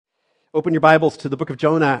Open your Bibles to the book of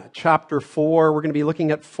Jonah, chapter 4. We're going to be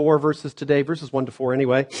looking at 4 verses today, verses 1 to 4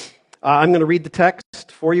 anyway. I'm going to read the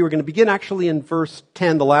text for you. We're going to begin actually in verse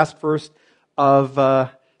 10, the last verse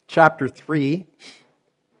of chapter 3.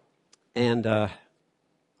 And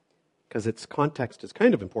because its context is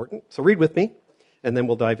kind of important. So read with me, and then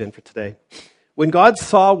we'll dive in for today. When God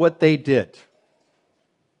saw what they did,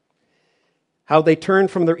 how they turned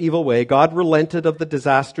from their evil way, God relented of the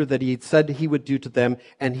disaster that he had said he would do to them,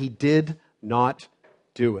 and he did not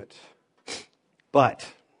do it.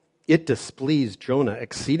 But it displeased Jonah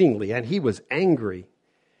exceedingly, and he was angry.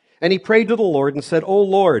 And he prayed to the Lord and said, O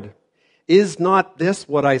Lord, is not this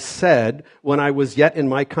what I said when I was yet in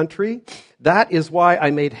my country? That is why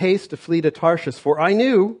I made haste to flee to Tarshish, for I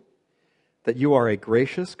knew that you are a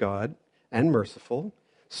gracious God and merciful,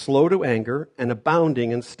 slow to anger, and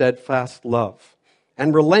abounding in steadfast love,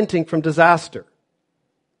 and relenting from disaster.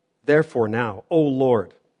 Therefore now, O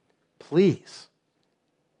Lord, please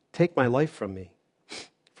take my life from me,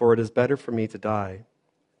 for it is better for me to die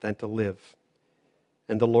than to live.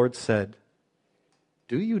 And the Lord said,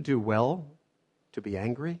 do you do well to be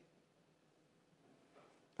angry?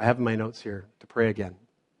 I have in my notes here to pray again.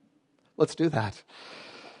 Let's do that.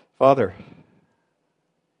 Father,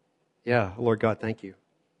 Lord God, thank you.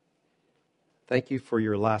 Thank you for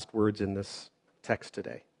your last words in this text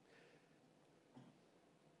today.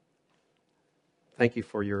 Thank you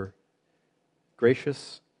for your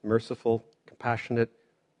gracious, merciful, compassionate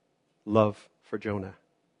love for Jonah,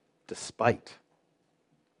 despite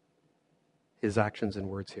his actions and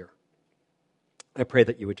words here. I pray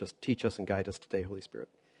that you would just teach us and guide us today, Holy Spirit.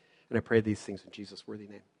 And I pray these things in Jesus' worthy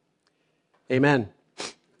name. Amen.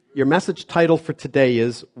 Your message title for today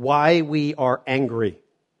is Why We Are Angry.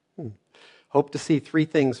 Hope to see 3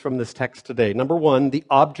 things from this text today. Number 1, the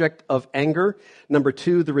object of anger. Number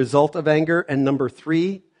 2, the result of anger. And number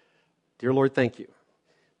 3, dear Lord, thank you,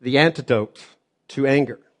 the antidote to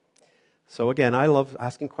anger. So again, I love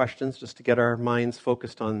asking questions just to get our minds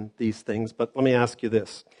focused on these things. But let me ask you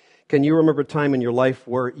this. Can you remember a time in your life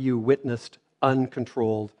where you witnessed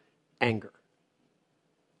uncontrolled anger?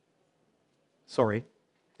 Sorry,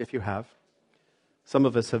 if you have. Some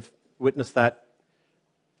of us have witnessed that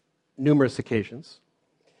numerous occasions.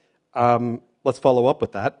 Let's follow up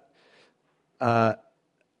with that.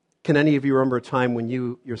 Can any of you remember a time when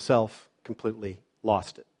you yourself completely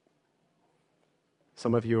lost it?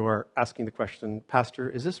 Some of you are asking the question, Pastor,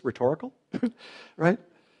 is this rhetorical? Right?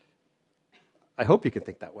 I hope you can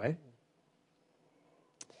think that way.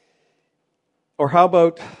 Or how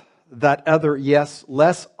about that other, yes,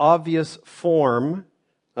 less obvious form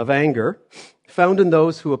of anger found in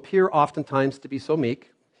those who appear oftentimes to be so meek,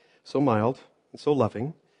 so mild, and so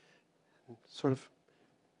loving, sort of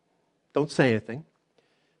don't say anything.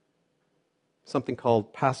 Something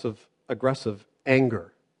called passive-aggressive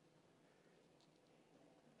anger.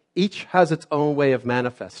 Each has its own way of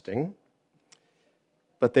manifesting,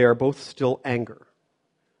 but they are both still anger,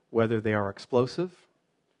 whether they are explosive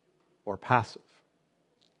or passive.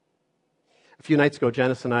 A few nights ago,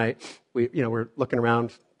 Janice and I, we're looking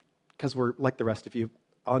around because we're like the rest of you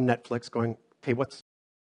on Netflix going, okay, what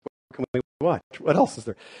can we watch? What else is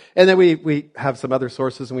there? And then we have some other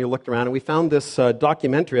sources, and we looked around, and we found this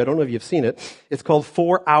documentary. I don't know if you've seen it. It's called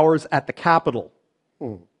 4 Hours at the Capitol,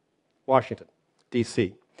 Washington,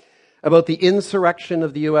 D.C., about the insurrection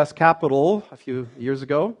of the U.S. Capitol a few years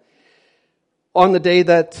ago, on the day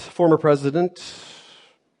that former President,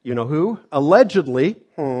 you-know-who, allegedly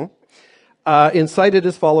incited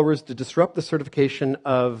his followers to disrupt the certification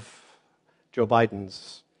of Joe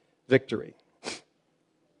Biden's victory.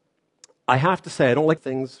 I have to say, I don't like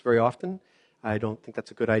things very often. I don't think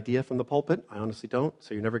that's a good idea from the pulpit. I honestly don't.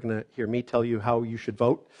 So you're never going to hear me tell you how you should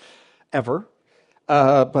vote, ever.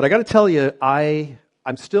 But I got to tell you,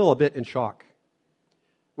 I'm still a bit in shock.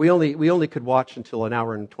 We only could watch until an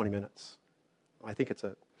hour and 20 minutes. I think it's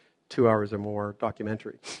a 2 hours or more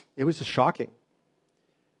documentary. It was just shocking.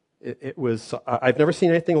 It was, I've never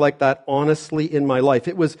seen anything like that, honestly, in my life.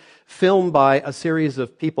 It was filmed by a series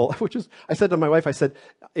of people, I said to my wife, I said,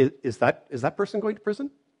 is that person going to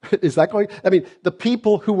prison? The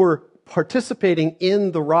people who were participating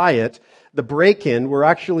in the riot, the break-in, were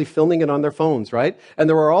actually filming it on their phones, right? And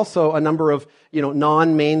there were also a number of,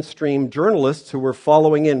 non-mainstream journalists who were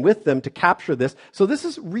following in with them to capture this. So this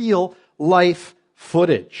is real life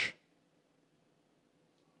footage.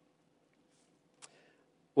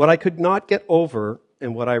 What I could not get over,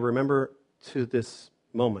 and what I remember to this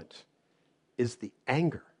moment, is the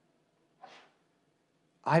anger.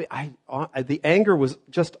 The anger was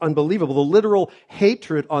just unbelievable. The literal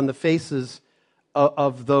hatred on the faces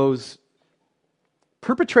of those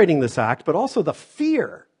perpetrating this act, but also the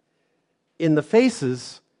fear in the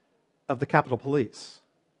faces of the Capitol Police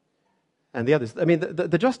and the others. I mean,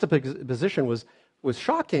 the juxtaposition was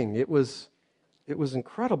shocking. It was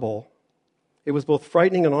incredible. It was both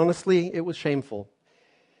frightening and honestly, it was shameful.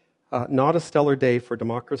 Not a stellar day for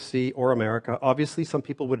democracy or America. Obviously, some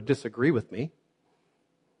people would disagree with me.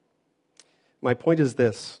 My point is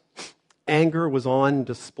this. Anger was on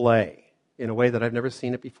display in a way that I've never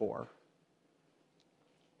seen it before.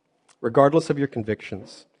 Regardless of your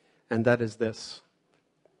convictions, and that is this.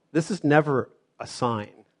 This is never a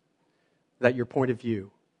sign that your point of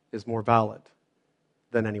view is more valid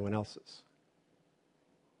than anyone else's.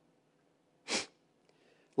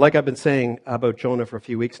 Like I've been saying about Jonah for a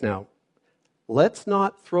few weeks now, let's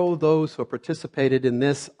not throw those who participated in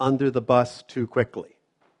this under the bus too quickly.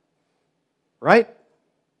 Right?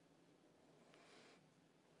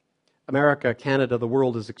 America, Canada, the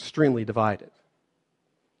world is extremely divided.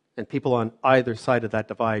 And people on either side of that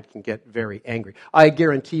divide can get very angry. I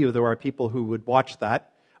guarantee you there are people who would watch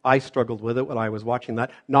that. I struggled with it when I was watching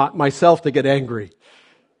that. Not myself to get angry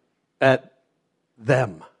at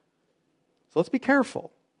them. So let's be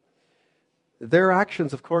careful. Their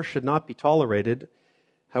actions, of course, should not be tolerated.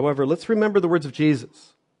 However, let's remember the words of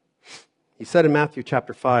Jesus. He said in Matthew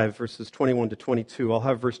chapter 5, verses 21 to 22, I'll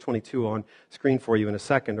have verse 22 on screen for you in a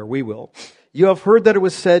second, or we will. You have heard that it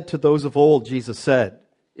was said to those of old, Jesus said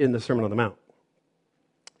in the Sermon on the Mount,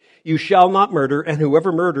 you shall not murder, and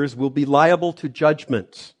whoever murders will be liable to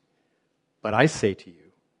judgment. But I say to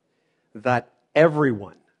you that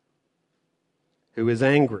everyone who is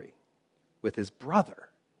angry with his brother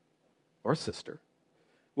or sister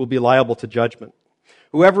will be liable to judgment.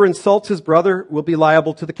 Whoever insults his brother will be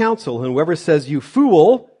liable to the council, and whoever says, you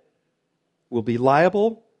fool, will be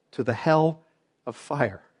liable to the hell of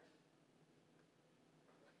fire.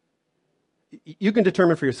 You can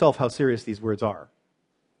determine for yourself how serious these words are.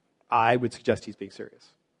 I would suggest he's being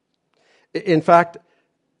serious. In fact,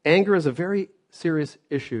 anger is a very serious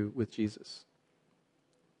issue with Jesus,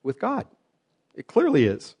 with God. It clearly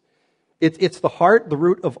is. It's the heart, the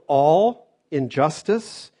root of all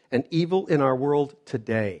injustice and evil in our world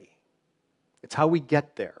today. It's how we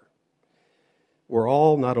get there. We're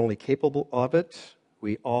all not only capable of it,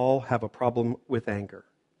 we all have a problem with anger.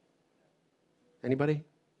 Anybody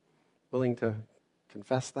willing to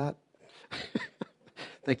confess that?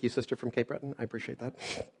 Thank you, sister from Cape Breton. I appreciate that.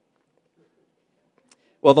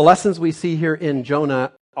 Well, the lessons we see here in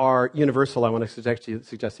Jonah are universal, I want to suggest to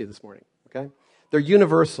you this morning. Okay? They're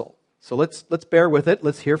universal. So let's bear with it.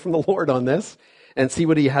 Let's hear from the Lord on this and see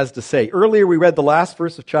what he has to say. Earlier we read the last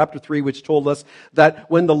verse of chapter 3, which told us that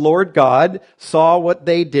when the Lord God saw what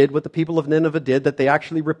they did, what the people of Nineveh did, that they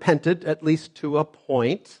actually repented, at least to a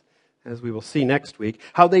point, as we will see next week,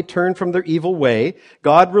 how they turned from their evil way.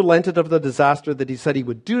 God relented of the disaster that he said he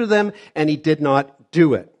would do to them, and he did not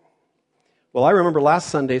do it. Well, I remember last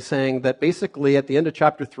Sunday saying that basically at the end of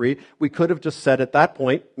chapter 3, we could have just said at that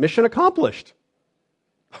point, mission accomplished.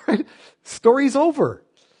 Right? Story's over.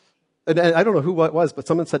 And I don't know who it was, but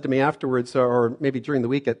someone said to me afterwards, or maybe during the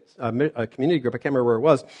week at a community group, I can't remember where it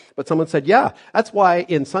was, but someone said, yeah, that's why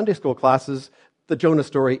in Sunday school classes, the Jonah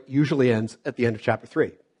story usually ends at the end of chapter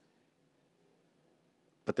 3.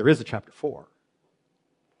 But there is a chapter 4.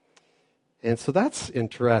 And so that's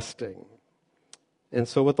interesting. And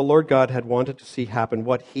so what the Lord God had wanted to see happen,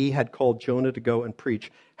 what he had called Jonah to go and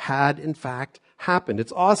preach, had in fact happened.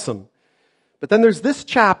 It's awesome. But then there's this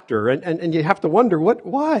chapter, and you have to wonder,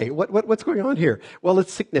 why? What's going on here? Well,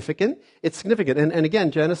 it's significant. It's significant. And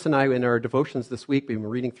again, Janice and I, in our devotions this week, we've been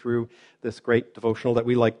reading through this great devotional that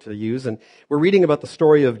we like to use, and we're reading about the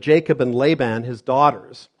story of Jacob and Laban, his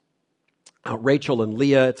daughters. Rachel and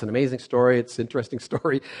Leah, it's an amazing story. It's an interesting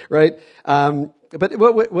story, right? But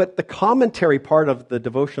what the commentary part of the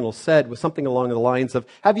devotional said was something along the lines of,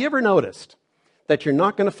 have you ever noticed that you're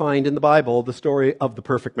not going to find in the Bible the story of the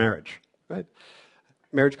perfect marriage? Right?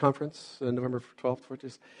 Marriage conference, November 12th,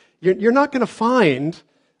 14th. You're not going to find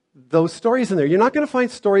those stories in there. You're not going to find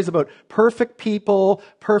stories about perfect people,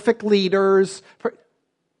 perfect leaders,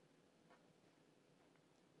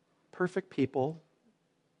 perfect people.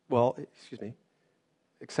 Well,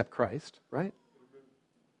 except Christ, right?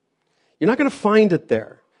 You're not going to find it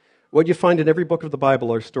there. What you find in every book of the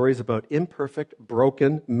Bible are stories about imperfect,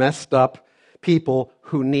 broken, messed up people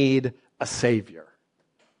who need a Savior.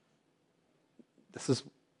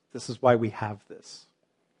 This is why we have this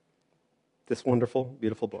wonderful,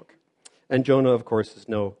 beautiful book. And Jonah, of course, is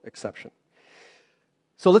no exception.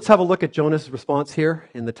 So let's have a look at Jonah's response here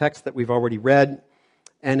in the text that we've already read.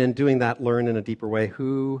 And in doing that, learn in a deeper way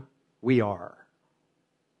who we are.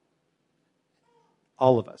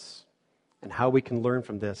 all of us, and how we can learn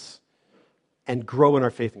from this and grow in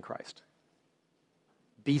our faith in Christ.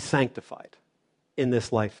 Be sanctified in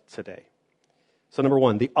this life today. So number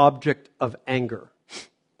one, the object of anger.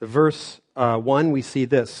 The verse 1, we see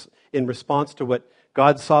this. In response to what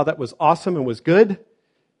God saw that was awesome and was good,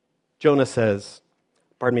 Jonah says,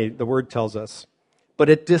 the word tells us, but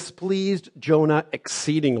it displeased Jonah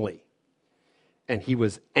exceedingly, and he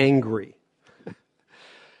was angry.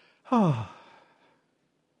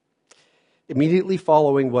 Immediately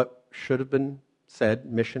following what should have been said,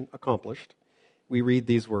 mission accomplished, we read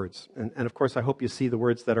these words. And of course, I hope you see the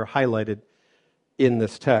words that are highlighted in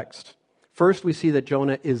this text. First, we see that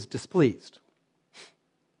Jonah is displeased.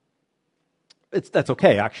 That's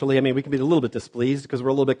okay, actually. I mean, we can be a little bit displeased because we're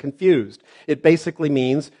a little bit confused. It basically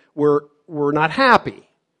means we're not happy.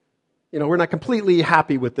 We're not completely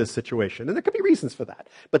happy with this situation. And there could be reasons for that.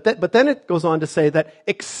 But then it goes on to say that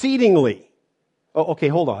exceedingly. Oh, okay,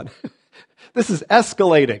 hold on. This is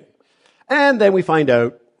escalating. And then we find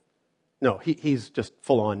out, no, he's just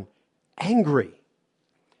full on angry.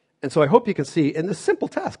 And so I hope you can see in this simple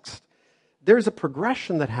text, there's a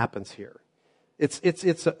progression that happens here. It's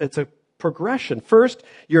a progression. First,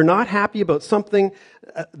 you're not happy about something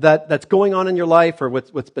that's going on in your life or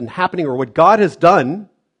what's been happening or what God has done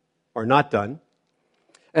or not done.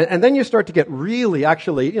 And then you start to get really,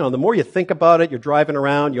 actually, the more you think about it, you're driving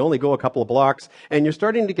around, you only go a couple of blocks, and you're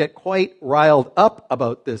starting to get quite riled up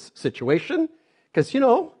about this situation because,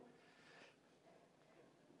 you're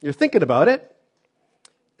thinking about it.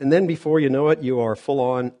 And then before you know it, you are full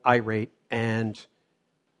on irate and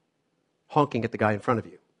honking at the guy in front of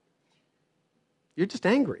you. You're just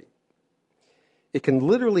angry. It can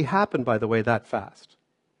literally happen, by the way, that fast.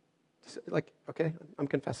 Like, okay, I'm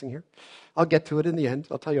confessing here. I'll get to it in the end.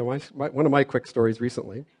 I'll tell you one of my quick stories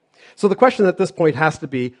recently. So the question at this point has to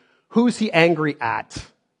be, who's he angry at?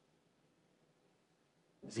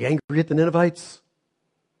 Is he angry at the Ninevites?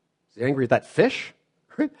 Is he angry at that fish?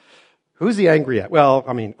 Who's he angry at? Well,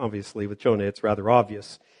 I mean, obviously with Jonah, it's rather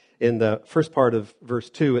obvious. In the first part of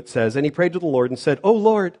verse 2, it says, and he prayed to the Lord and said, O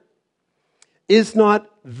Lord, is not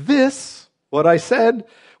this what I said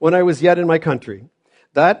when I was yet in my country?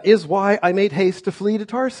 That is why I made haste to flee to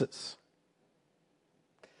Tarsus.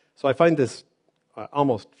 So I find this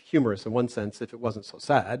almost humorous in one sense, if it wasn't so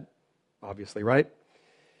sad, obviously, right?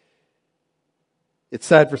 It's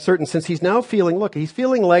sad for certain, since he's now feeling like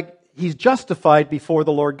he's justified before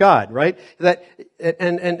the Lord God, right?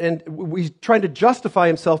 And he's trying to justify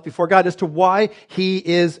himself before God as to why he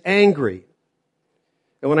is angry.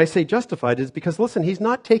 And when I say justified, it's because, listen, he's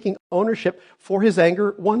not taking ownership for his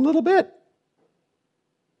anger one little bit.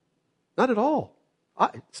 Not at all.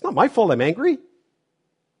 It's not my fault I'm angry.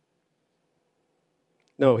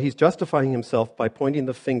 No, he's justifying himself by pointing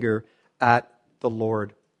the finger at the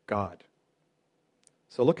Lord God.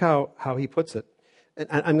 So look how he puts it. And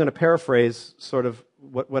I'm going to paraphrase sort of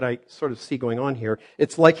what I sort of see going on here.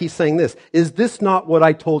 It's like he's saying this, is this not what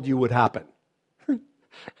I told you would happen?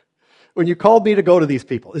 When you called me to go to these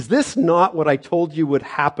people, is this not what I told you would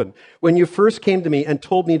happen when you first came to me and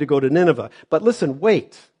told me to go to Nineveh? But listen,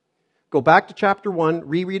 wait. Go back to chapter 1,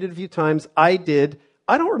 reread it a few times. I don't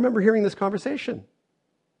remember hearing this conversation.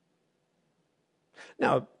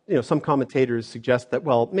 Now, some commentators suggest that,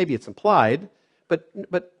 well, maybe it's implied, but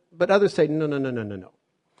others say, no.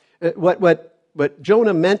 What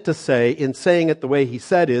Jonah meant to say in saying it the way he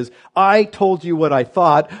said is, I told you what I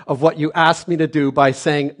thought of what you asked me to do by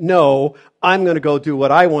saying, no, I'm going to go do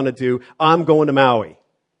what I want to do. I'm going to Maui.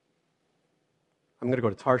 I'm going to go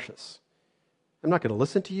to Tarshish. I'm not going to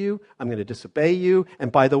listen to you. I'm going to disobey you.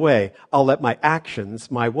 And by the way, I'll let my actions,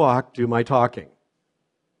 my walk, do my talking.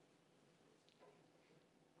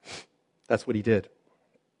 That's what he did.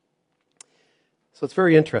 So it's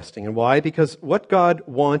very interesting. And why? Because what God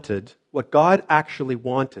actually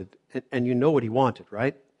wanted, and you know what he wanted,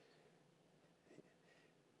 right?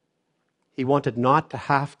 He wanted not to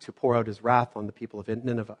have to pour out his wrath on the people of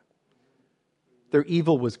Nineveh. Their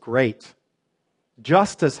evil was great.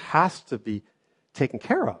 Justice has to be taken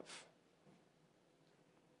care of.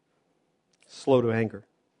 Slow to anger.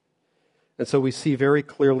 And so we see very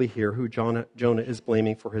clearly here who Jonah is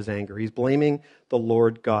blaming for his anger. He's blaming the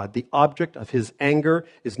Lord God. The object of his anger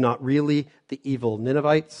is not really the evil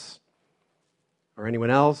Ninevites or anyone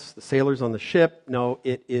else, the sailors on the ship. No,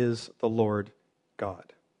 it is the Lord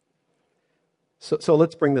God. So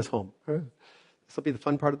let's bring this home. This will be the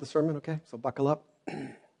fun part of the sermon, okay? So buckle up.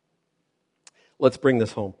 Let's bring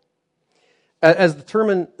this home. As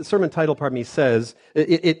the sermon title, says,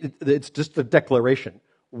 it's just a declaration.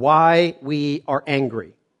 Why we are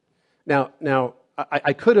angry. Now,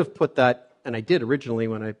 I could have put that and I did originally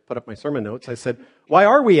when I put up my sermon notes, I said, why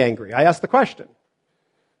are we angry? I asked the question.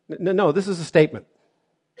 No, this is a statement.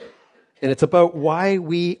 And it's about why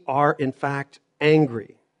we are, in fact,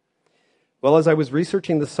 angry. Well, as I was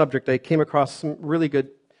researching this subject, I came across some really good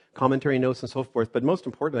commentary notes and so forth, but most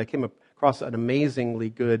importantly, I came across an amazingly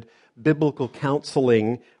good biblical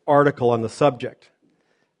counseling article on the subject.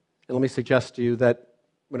 And let me suggest to you that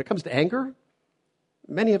when it comes to anger,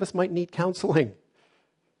 many of us might need counseling.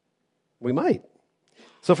 We might.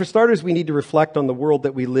 So for starters, we need to reflect on the world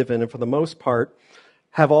that we live in, and for the most part,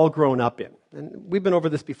 have all grown up in. And we've been over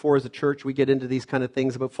this before as a church. We get into these kind of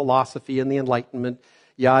things about philosophy and the Enlightenment,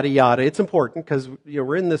 yada, yada. It's important because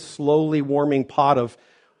we're in this slowly warming pot of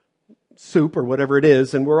soup or whatever it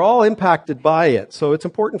is, and we're all impacted by it. So it's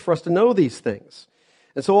important for us to know these things.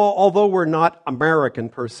 And so although we're not American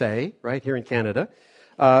per se, right, here in Canada,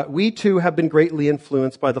 we too have been greatly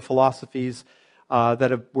influenced by the philosophies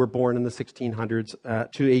that were born in the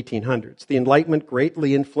 1600s to 1800s. The Enlightenment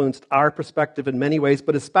greatly influenced our perspective in many ways,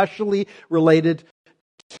 but especially related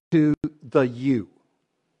to the you,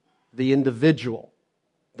 the individual,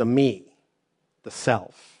 the me, the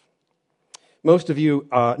self. Most of you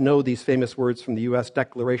know these famous words from the U.S.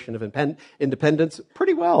 Declaration of Independence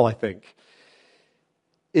pretty well, I think.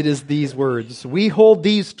 It is these words: "We hold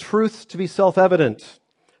these truths to be self-evident,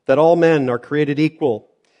 that all men are created equal,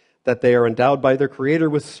 that they are endowed by their Creator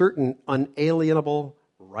with certain unalienable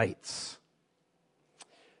rights."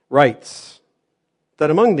 Rights.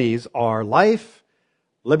 That among these are life,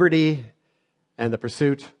 liberty, and the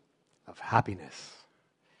pursuit of happiness.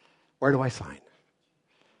 Where do I sign?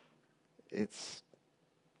 It's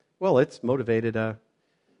motivated a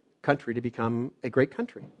country to become a great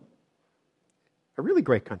country. A really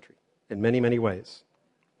great country in many, many ways.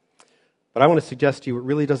 But I want to suggest to you it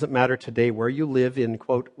really doesn't matter today where you live in,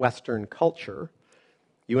 quote, Western culture.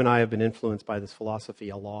 You and I have been influenced by this philosophy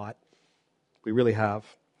a lot. We really have.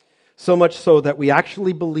 So much so that we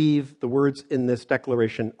actually believe the words in this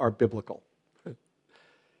declaration are biblical.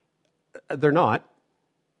 They're not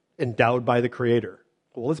endowed by the Creator.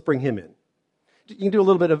 Well, let's bring him in. You can do a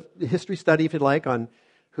little bit of history study, if you'd like, on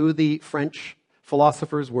who the French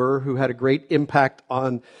philosophers were who had a great impact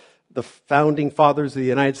on the founding fathers of the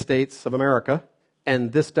United States of America,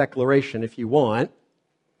 and this declaration, if you want.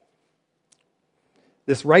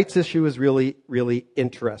 This rights issue is really, really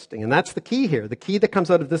interesting. And that's the key here. The key that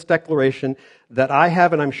comes out of this declaration that I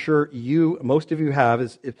have, and I'm sure most of you have,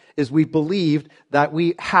 is we believed that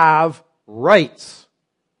we have rights.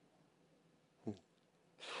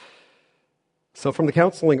 So from the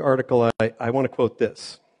counseling article, I want to quote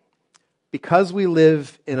this. Because we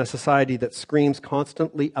live in a society that screams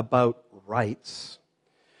constantly about rights,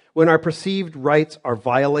 when our perceived rights are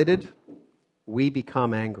violated, we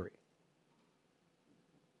become angry.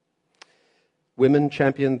 Women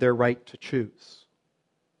champion their right to choose.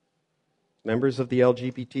 Members of the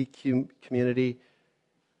LGBTQ community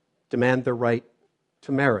demand their right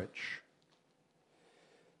to marriage.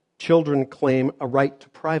 Children claim a right to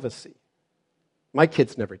privacy. My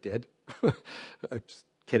kids never did. I'm just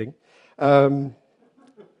kidding.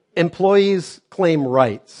 Employees claim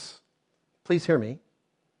rights. Please hear me.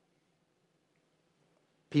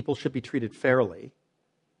 People should be treated fairly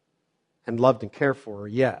and loved and cared for,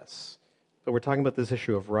 yes. But we're talking about this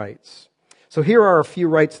issue of rights. So here are a few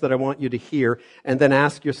rights that I want you to hear and then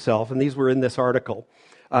ask yourself, and these were in this article,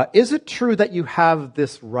 is it true that you have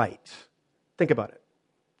this right? Think about it.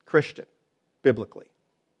 Christian, biblically.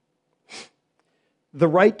 The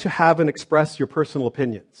right to have and express your personal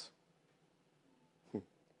opinions.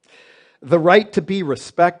 The right to be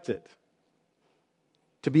respected,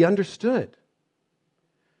 to be understood.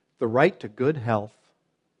 The right to good health.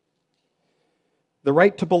 The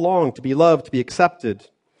right to belong, to be loved, to be accepted.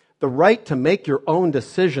 The right to make your own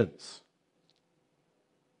decisions.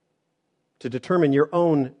 To determine your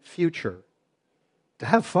own future. To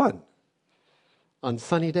have fun on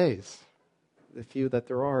sunny days. The few that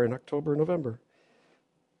there are in October and November.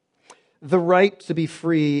 The right to be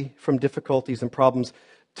free from difficulties and problems.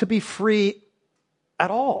 To be free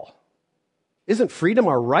at all. Isn't freedom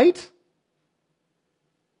our right?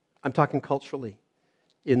 I'm talking culturally,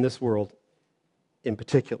 in this world in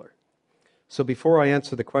particular. So before I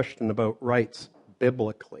answer the question about rights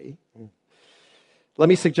biblically, let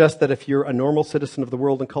me suggest that if you're a normal citizen of the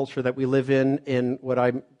world and culture that we live in what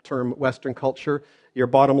I term Western culture, your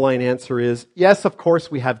bottom line answer is, yes, of course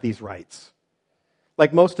we have these rights.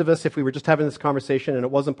 Like most of us, if we were just having this conversation and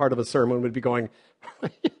it wasn't part of a sermon, we'd be going,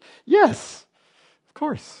 yes, of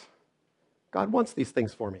course. God wants these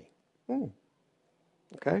things for me.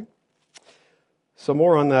 Okay? So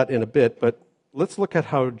more on that in a bit, but let's look at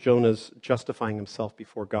how Jonah's justifying himself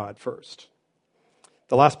before God first.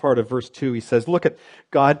 The last part of verse 2, he says, look at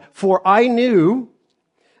God, for I knew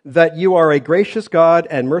that you are a gracious God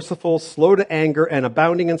and merciful, slow to anger, and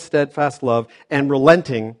abounding in steadfast love, and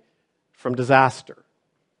relenting from disaster.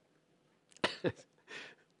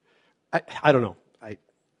 I don't know.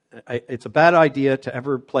 It's a bad idea to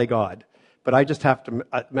ever play God, but I just have to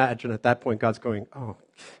imagine at that point God's going, oh,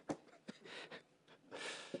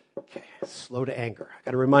 okay, slow to anger. I've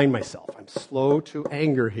got to remind myself, I'm slow to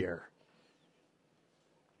anger here.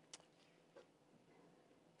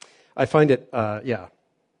 I find it,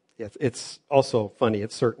 it's also funny.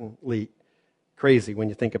 It's certainly crazy when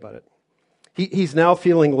you think about it. He's now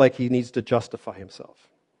feeling like he needs to justify himself.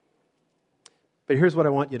 But here's what I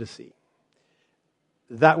want you to see.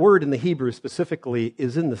 That word in the Hebrew specifically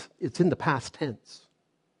it's in the past tense.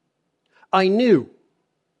 I knew.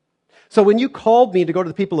 So when you called me to go to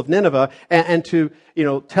the people of Nineveh and to,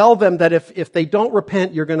 tell them that if they don't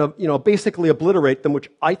repent, you're going to, basically obliterate them, which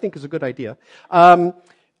I think is a good idea. I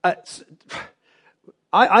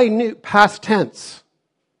knew, past tense.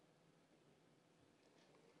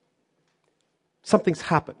 Something's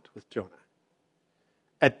happened with Jonah.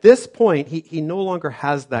 At this point, he no longer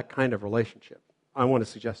has that kind of relationship. I want to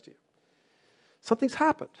suggest to you. Something's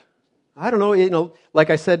happened. I don't know, like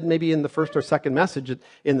I said, maybe in the first or second message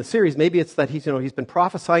in the series, maybe it's that he's been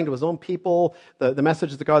prophesying to his own people, the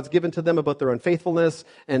message that God's given to them about their unfaithfulness,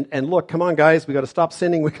 and look, come on guys, we got to stop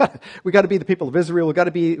sinning, we got to be the people of Israel, we got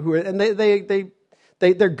to be,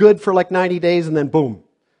 they're good for like 90 days, and then boom,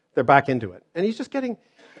 they're back into it. And he's just getting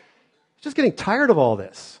tired of all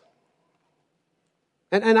this.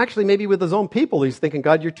 And actually, maybe with his own people, he's thinking,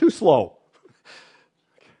 God, you're too slow.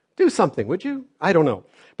 Do something, would you? I don't know.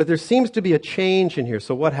 But there seems to be a change in here.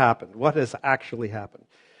 So what happened? What has actually happened?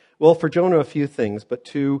 Well, for Jonah, a few things, but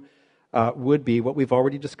two would be what we've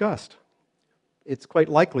already discussed. It's quite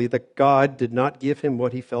likely that God did not give him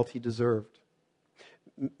what he felt he deserved.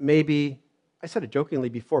 Maybe, I said it jokingly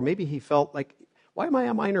before, maybe he felt like, why am I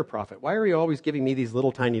a minor prophet? Why are you always giving me these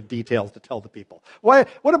little tiny details to tell the people? What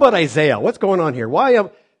about Isaiah? What's going on here?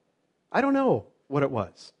 I don't know what it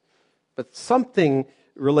was. But something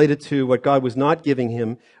related to what God was not giving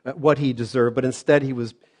him what he deserved, but instead he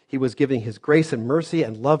was giving his grace and mercy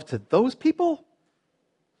and love to those people.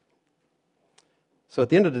 So at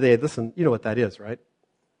the end of the day, listen, you know what that is, right?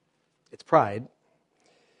 It's pride.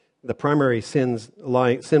 The primary sin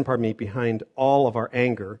behind all of our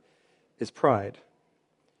anger is pride.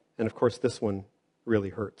 And of course, this one really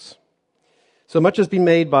hurts. So much has been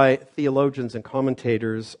made by theologians and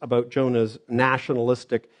commentators about Jonah's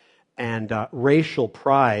nationalistic and racial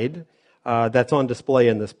pride that's on display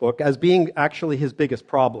in this book as being actually his biggest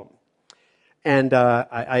problem. And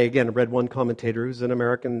I again read one commentator who's an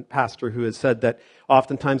American pastor who has said that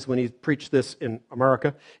oftentimes when he preached this in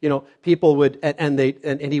America, people would, and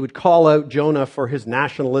he would call out Jonah for his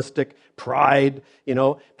nationalistic pride.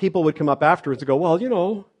 People would come up afterwards and go,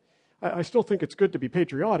 well, I still think it's good to be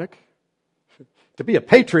patriotic, to be a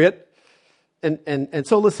patriot. And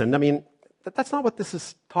so listen, I mean, that's not what this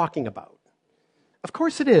is talking about. Of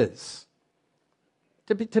course it is.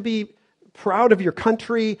 To be proud of your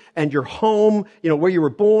country and your home, where you were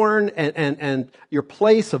born and your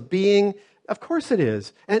place of being. Of course it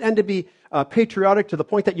is. And to be patriotic to the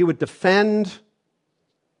point that you would defend.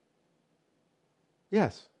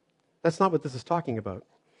 Yes, that's not what this is talking about.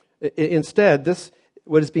 Instead,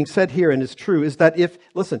 what is being said here and is true is that if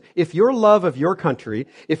your love of your country,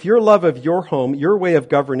 if your love of your home, your way of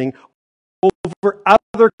governing over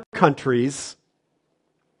other countries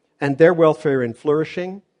and their welfare and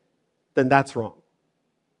flourishing, then that's wrong.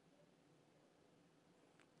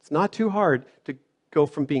 It's not too hard to go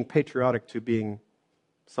from being patriotic to being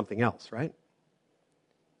something else, right?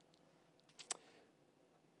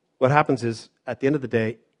 What happens is, at the end of the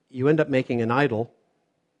day, you end up making an idol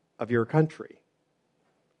of your country,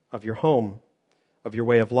 of your home, of your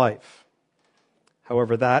way of life.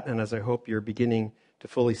 However, that, and as I hope you're beginning to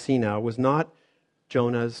fully see now, was not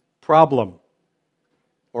Jonah's problem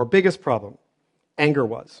or biggest problem. Anger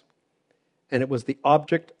was. And it was the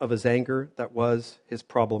object of his anger that was his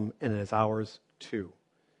problem and is ours too.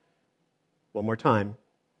 One more time.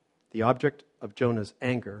 The object of Jonah's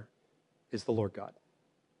anger is the Lord God.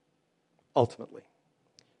 Ultimately.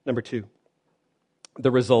 Number 2,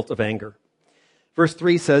 the result of anger. Verse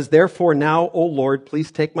 3 says, "Therefore now, O Lord,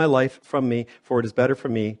 please take my life from me, for it is better for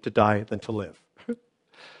me to die than to live."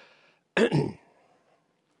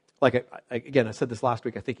 Again, I said this last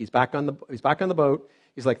week. I think he's back on the boat.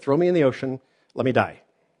 He's like, "Throw me in the ocean. Let me die."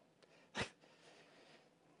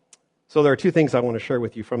 So there are two things I want to share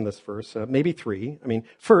with you from this verse, maybe three. I mean,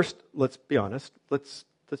 first, let's be honest. Let's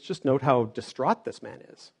just note how distraught this man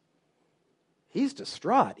is. He's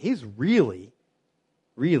distraught. He's really,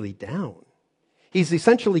 really down. He's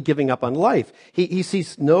essentially giving up on life. He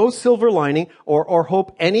sees no silver lining or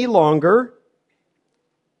hope any longer.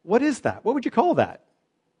 What is that? What would you call that?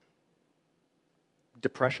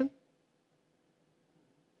 Depression?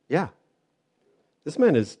 Yeah. This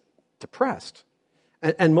man is depressed.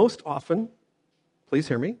 And most often, please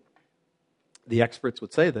hear me, the experts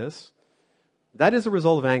would say this, that is a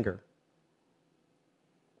result of anger.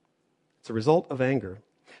 It's a result of anger.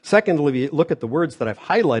 Secondly, if you look at the words that I've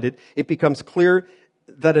highlighted, it becomes clear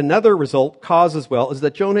that another result, cause as well, is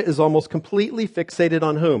that Jonah is almost completely fixated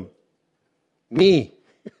on whom? Me.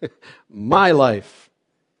 My life.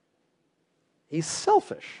 He's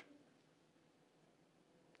selfish.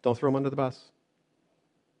 Don't throw him under the bus.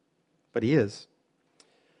 But he is.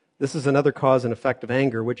 This is another cause and effect of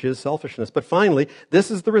anger, which is selfishness. But finally,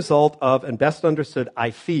 this is the result of, and best understood,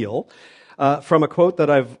 I feel, from a quote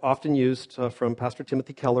that I've often used from Pastor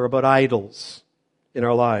Timothy Keller about idols in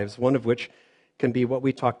our lives, one of which can be what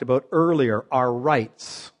we talked about earlier, our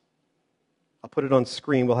rights. I'll put it on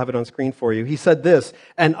screen. We'll have it on screen for you. He said this,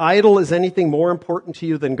 an idol is anything more important to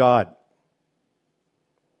you than God.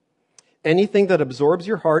 Anything that absorbs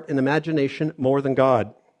your heart and imagination more than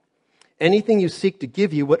God. Anything you seek to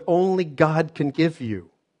give you what only God can give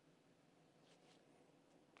you.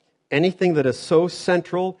 Anything that is so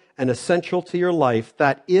central and essential to your life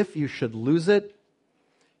that if you should lose it,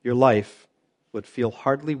 your life would feel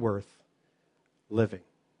hardly worth living.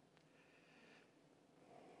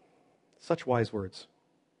 Such wise words.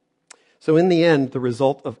 So in the end, the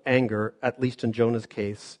result of anger, at least in Jonah's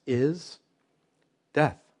case, is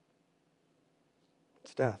death.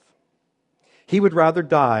 It's death. He would rather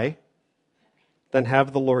die than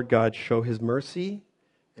have the Lord God show his mercy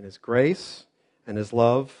and his grace and his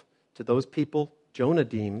love to those people Jonah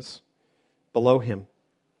deems below him,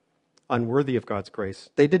 unworthy of God's grace.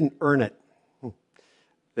 They didn't earn it.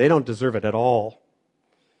 They don't deserve it at all,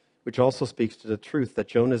 which also speaks to the truth that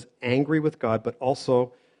Jonah's angry with God, but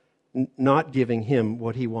also not giving him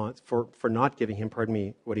what he wants, for not giving him,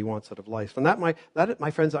 what he wants out of life. And that,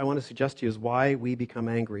 my friends, I want to suggest to you is why we become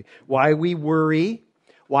angry, why we worry,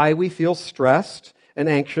 why we feel stressed and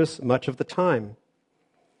anxious much of the time.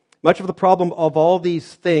 Much of the problem of all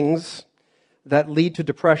these things that lead to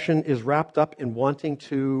depression is wrapped up in wanting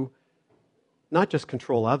to not just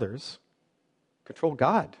control others, control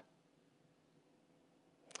God.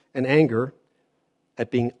 And anger at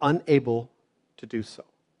being unable to do so.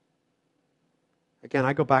 Again,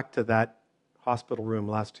 I go back to that hospital room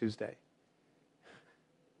last Tuesday.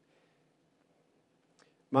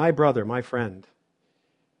 My brother, my friend,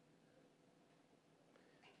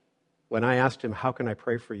 when I asked him, how can I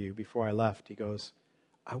pray for you before I left, he goes,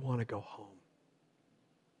 I want to go home.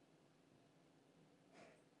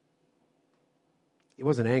 He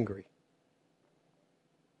wasn't angry.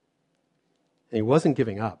 And he wasn't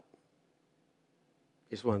giving up.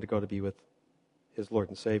 He just wanted to go to be with his Lord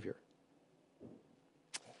and Savior.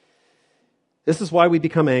 This is why we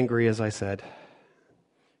become angry, as I said.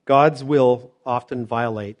 God's will often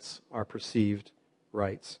violates our perceived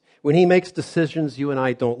rights. When he makes decisions you and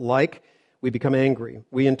I don't like, we become angry.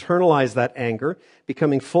 We internalize that anger,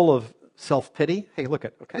 becoming full of self-pity. Hey, look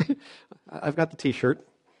at, okay? I've got the t-shirt.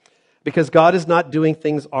 Because God is not doing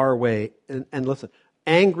things our way. And listen,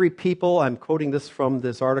 angry people, I'm quoting this from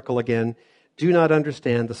this article again, do not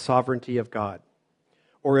understand the sovereignty of God.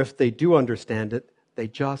 Or if they do understand it, they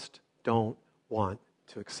just don't want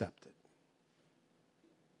to accept it.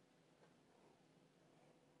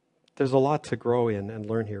 There's a lot to grow in and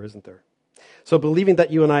learn here, isn't there? So believing that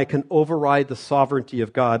you and I can override the sovereignty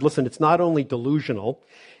of God, listen, it's not only delusional,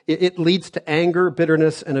 it leads to anger,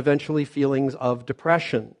 bitterness, and eventually feelings of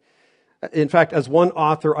depression. In fact, as one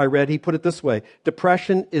author I read, he put it this way,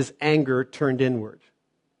 depression is anger turned inward.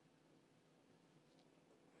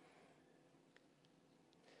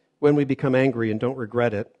 When we become angry and don't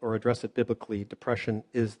regret it or address it biblically, depression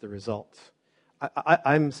is the result.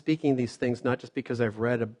 I'm speaking these things not just because I've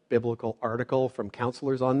read a biblical article from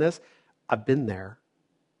counselors on this. I've been there.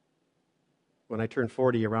 When I turned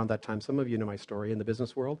 40 around that time, some of you know my story in the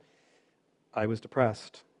business world, I was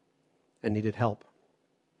depressed and needed help.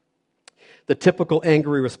 The typical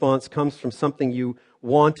angry response comes from something you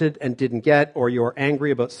wanted and didn't get, or you're angry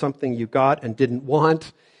about something you got and didn't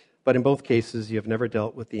want. But in both cases, you have never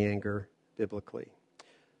dealt with the anger biblically.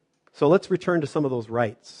 So let's return to some of those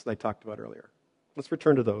rights that I talked about earlier. Let's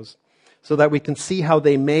return to those so that we can see how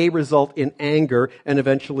they may result in anger and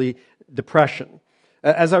eventually depression.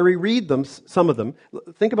 As I reread them, some of them,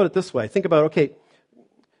 think about it this way. Think about, okay,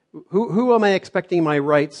 who am I expecting my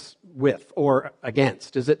rights with or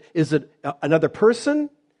against? Is it another person,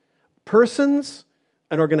 persons,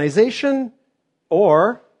 an organization,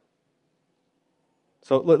 or...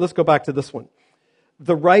 So let's go back to this one.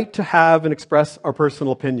 The right to have and express our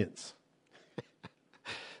personal opinions.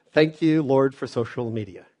 Thank you, Lord, for social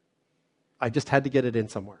media. I just had to get it in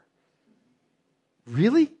somewhere.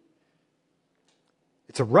 Really?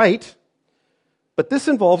 It's a right. But this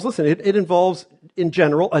involves, listen, it involves, in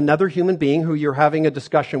general, another human being who you're having a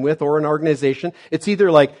discussion with or an organization. It's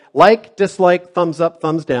either like, dislike, thumbs up,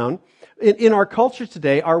 thumbs down. In our culture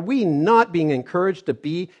today, are we not being encouraged to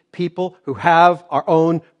be people who have our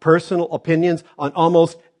own personal opinions on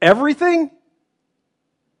almost everything?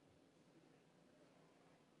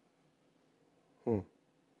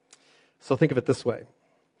 So think of it this way.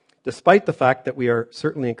 Despite the fact that we are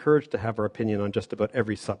certainly encouraged to have our opinion on just about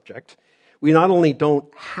every subject, we not only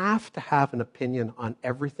don't have to have an opinion on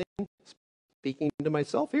everything, speaking to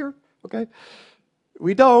myself here, okay?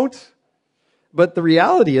 We don't. But the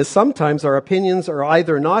reality is sometimes our opinions are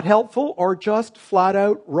either not helpful or just flat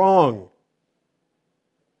out wrong.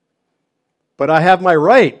 But I have my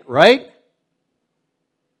right?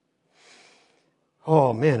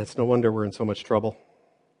 Oh man, it's no wonder we're in so much trouble.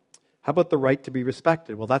 How about the right to be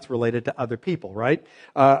respected? Well, that's related to other people, right?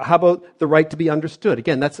 How about the right to be understood?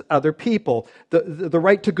 Again, that's other people. The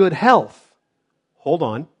right to good health. Hold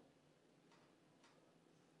on.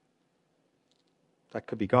 That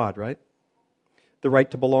could be God, right? The right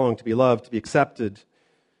to belong, to be loved, to be accepted.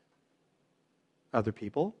 Other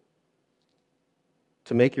people.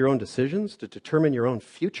 To make your own decisions, to determine your own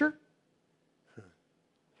future.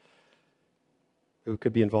 Who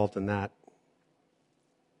could be involved in that?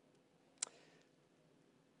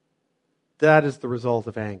 That is the result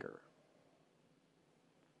of anger.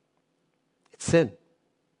 It's sin.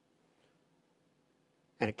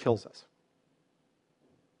 And it kills us.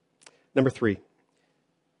 Number 3,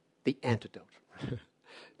 the antidote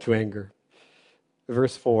to anger.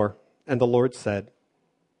 Verse 4, and the Lord said,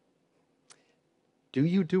 do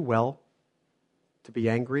you do well to be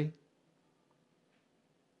angry,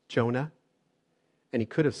 Jonah? And he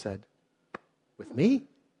could have said, with me?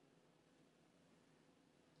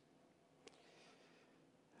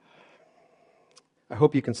 I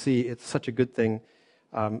hope you can see it's such a good thing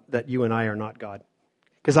that you and I are not God.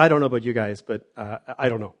 Because I don't know about you guys, but I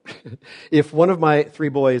don't know. If one of my 3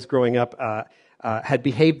 boys growing up had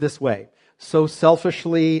behaved this way, so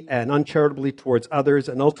selfishly and uncharitably towards others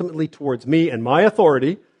and ultimately towards me and my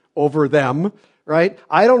authority over them, right?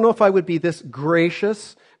 I don't know if I would be this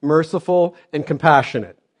gracious, merciful, and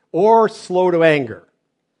compassionate or slow to anger.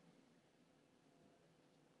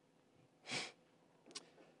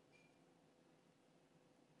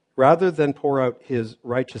 Rather than pour out his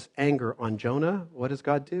righteous anger on Jonah, what does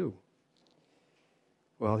God do?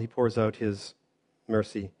 Well, he pours out his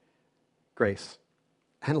mercy, grace,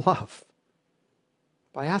 and love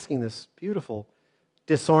by asking this beautiful,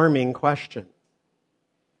 disarming question.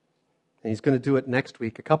 And he's going to do it next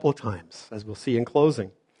week a couple of times, as we'll see in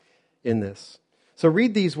closing in this. So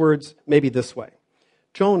read these words maybe this way.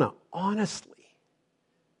 Jonah, honestly,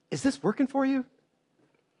 is this working for you?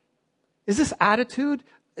 Is this attitude,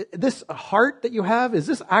 this heart that you have, is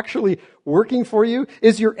this actually working for you?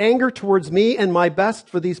 Is your anger towards me and my best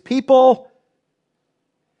for these people,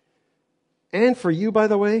 and for you, by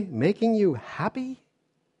the way, making you happy?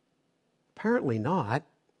 Apparently not.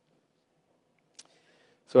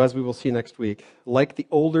 So as we will see next week, like the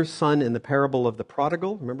older son in the parable of the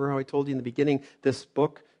prodigal, remember how I told you in the beginning, this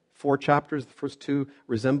book, 4 chapters, the first 2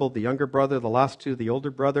 resembled the younger brother, the last 2 the older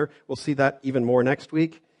brother. We'll see that even more next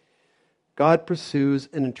week. God pursues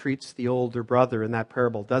and entreats the older brother in that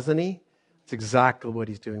parable, doesn't he? It's exactly what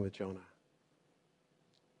he's doing with Jonah.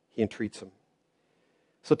 He entreats him.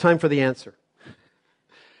 So time for the answer.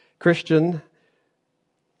 Christian,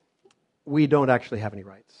 we don't actually have any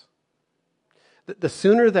rights. The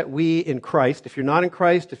sooner that we in Christ, if you're not in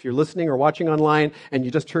Christ, if you're listening or watching online and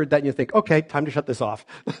you just heard that and you think, okay, time to shut this off.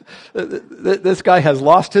 This guy has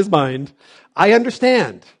lost his mind. I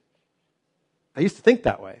understand. I used to think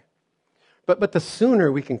that way. But the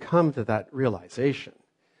sooner we can come to that realization,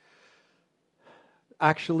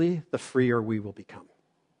 actually, the freer we will become.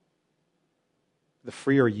 The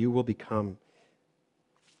freer you will become.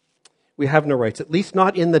 We have no rights, at least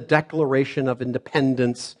not in the Declaration of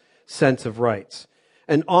Independence sense of rights.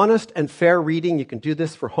 An honest and fair reading, you can do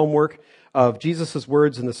this for homework, of Jesus'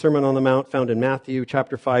 words in the Sermon on the Mount found in Matthew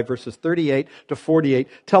chapter 5, verses 38 to 48,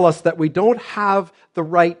 tell us that we don't have the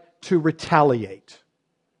right to retaliate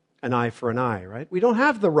an eye for an eye, right? We don't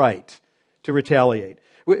have the right to retaliate.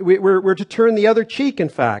 We're to turn the other cheek, in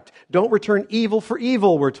fact. Don't return evil for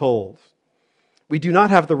evil, we're told. We do not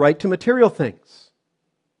have the right to material things,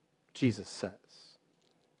 Jesus says.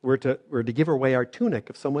 We're to give away our tunic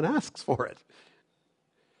if someone asks for it.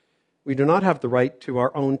 We do not have the right to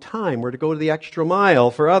our own time. We're to go the extra mile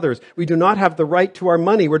for others. We do not have the right to our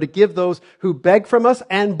money. We're to give those who beg from us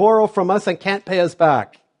and borrow from us and can't pay us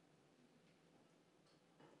back.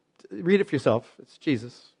 Read it for yourself. It's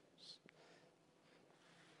Jesus.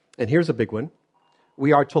 And here's a big one.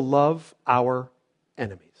 We are to love our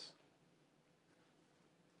enemies.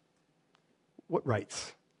 What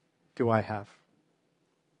rights do I have?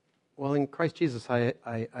 Well, in Christ Jesus, I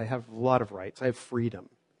have a lot of rights. I have freedom.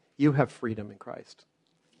 You have freedom in Christ.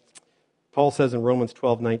 Paul says in Romans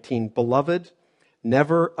 12:19, "Beloved,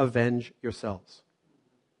 never avenge yourselves."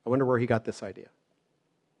 I wonder where he got this idea.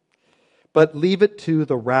 "But leave it to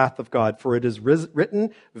the wrath of God, for it is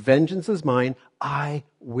written, 'Vengeance is mine, I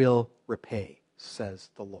will repay,'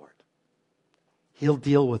 says the Lord." He'll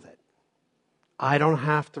deal with it. I don't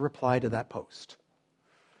have to reply to that post.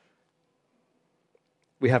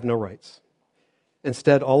 We have no rights.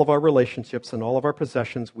 Instead, all of our relationships and all of our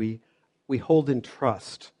possessions we hold in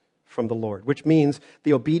trust from the Lord, which means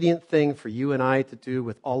the obedient thing for you and I to do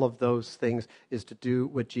with all of those things is to do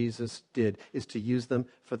what Jesus did, is to use them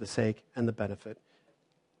for the sake and the benefit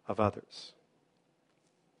of others.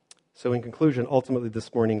 So in conclusion, ultimately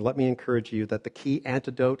this morning, let me encourage you that the key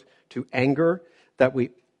antidote to anger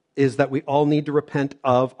is that we all need to repent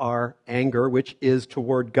of our anger, which is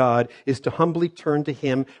toward God, is to humbly turn to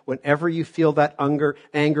Him whenever you feel that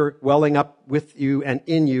anger welling up with you and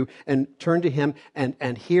in you, and turn to Him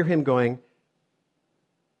and hear Him going,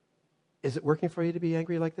 "Is it working for you to be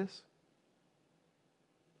angry like this?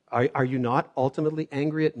 Are you not ultimately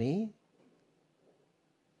angry at me?"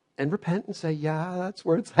 And repent and say, "Yeah, that's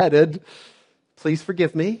where it's headed. Please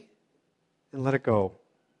forgive me." And let it go.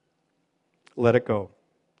 Let it go.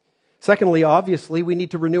 Secondly, obviously, we need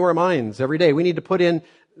to renew our minds every day. We need to put in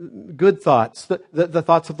good thoughts, the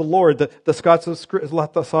thoughts of the Lord, the thoughts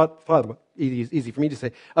of easy for me to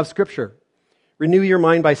say, of Scripture. Renew your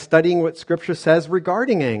mind by studying what Scripture says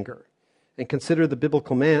regarding anger, and consider the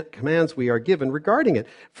biblical commands we are given regarding it.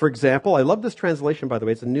 For example, I love this translation, by the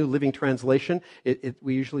way. It's a New Living Translation.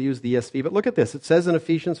 We usually use the ESV, but look at this. It says in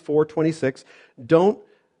Ephesians 4:26, "Don't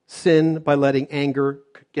sin by letting anger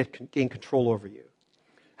gain control over you."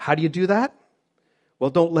 How do you do that? Well,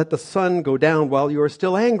 don't let the sun go down while you are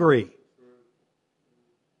still angry.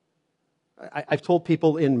 I've told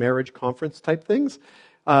people in marriage conference type things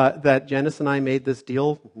that Janice and I made this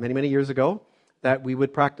deal many, many years ago that we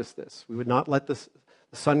would practice this. We would not let the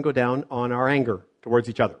sun go down on our anger towards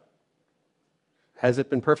each other. Has it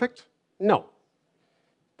been perfect? No.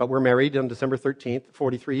 But we're married on December 13th,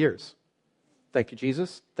 43 years. Thank you,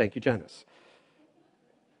 Jesus. Thank you, Janice.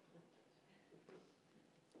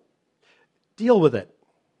 Deal with it.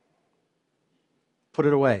 Put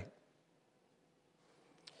it away.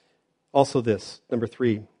 Also this, number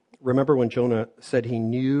 3. Remember when Jonah said he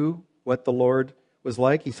knew what the Lord was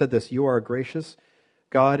like? He said this, "You are a gracious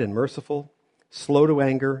God and merciful, slow to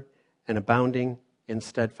anger, and abounding in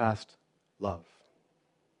steadfast love."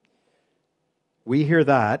 We hear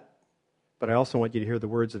that, but I also want you to hear the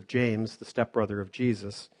words of James, the stepbrother of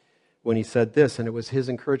Jesus, when he said this, and it was his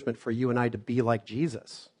encouragement for you and I to be like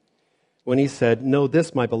Jesus. When he said, "Know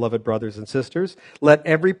this, my beloved brothers and sisters, let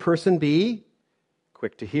every person be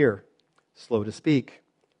quick to hear, slow to speak,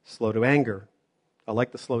 slow to anger." I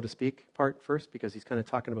like the slow to speak part first because he's kind of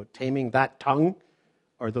talking about taming that tongue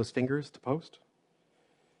or those fingers to post.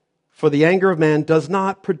 "For the anger of man does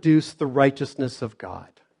not produce the righteousness of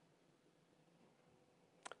God."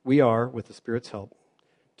 We are, with the Spirit's help,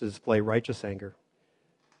 to display righteous anger,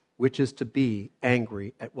 which is to be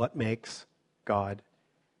angry at what makes God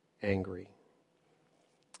angry.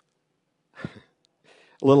 A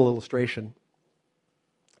little illustration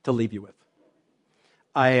to leave you with.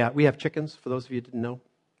 We have chickens, for those of you who didn't know.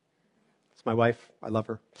 It's my wife. I love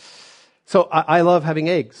her. So I love having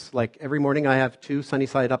eggs. Like every morning I have 2 sunny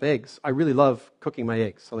side up eggs. I really love cooking my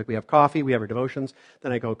eggs. So like we have coffee, we have our devotions,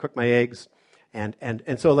 then I go cook my eggs. And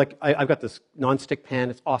so like I've got this nonstick pan.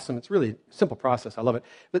 It's awesome. It's really a simple process. I love it.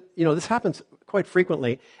 But this happens quite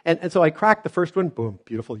frequently. And so I crack the first one. Boom,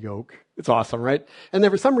 beautiful yolk. It's awesome, right? And then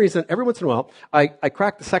for some reason, every once in a while, I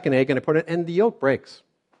crack the second egg and I put it, and the yolk breaks.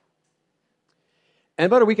 And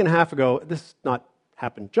about a week and a half ago, this not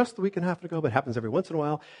happened just a week and a half ago, but it happens every once in a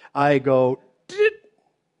while, I go,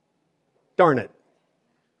 darn it.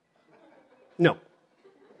 No.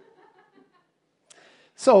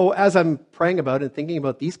 So as I'm praying about it and thinking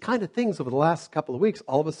about these kind of things over the last couple of weeks,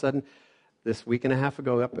 all of a sudden, this week and a half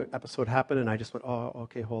ago episode happened, and I just went, oh,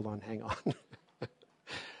 okay, hold on, hang on.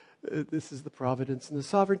 This is the providence and the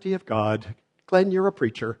sovereignty of God. Glenn, you're a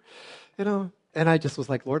preacher. And I just was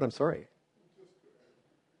like, Lord, I'm sorry.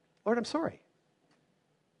 Lord, I'm sorry.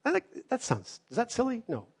 Is that silly?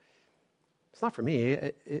 No. It's not for me.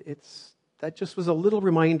 That just was a little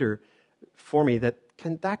reminder for me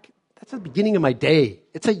that's the beginning of my day.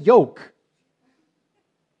 It's a yoke.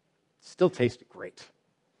 Still tasted great.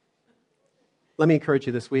 Let me encourage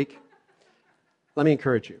you this week. Let me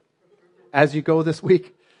encourage you. As you go this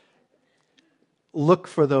week, look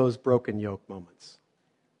for those broken yoke moments.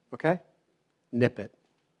 Okay? Nip it.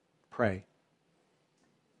 Pray.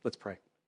 Let's pray.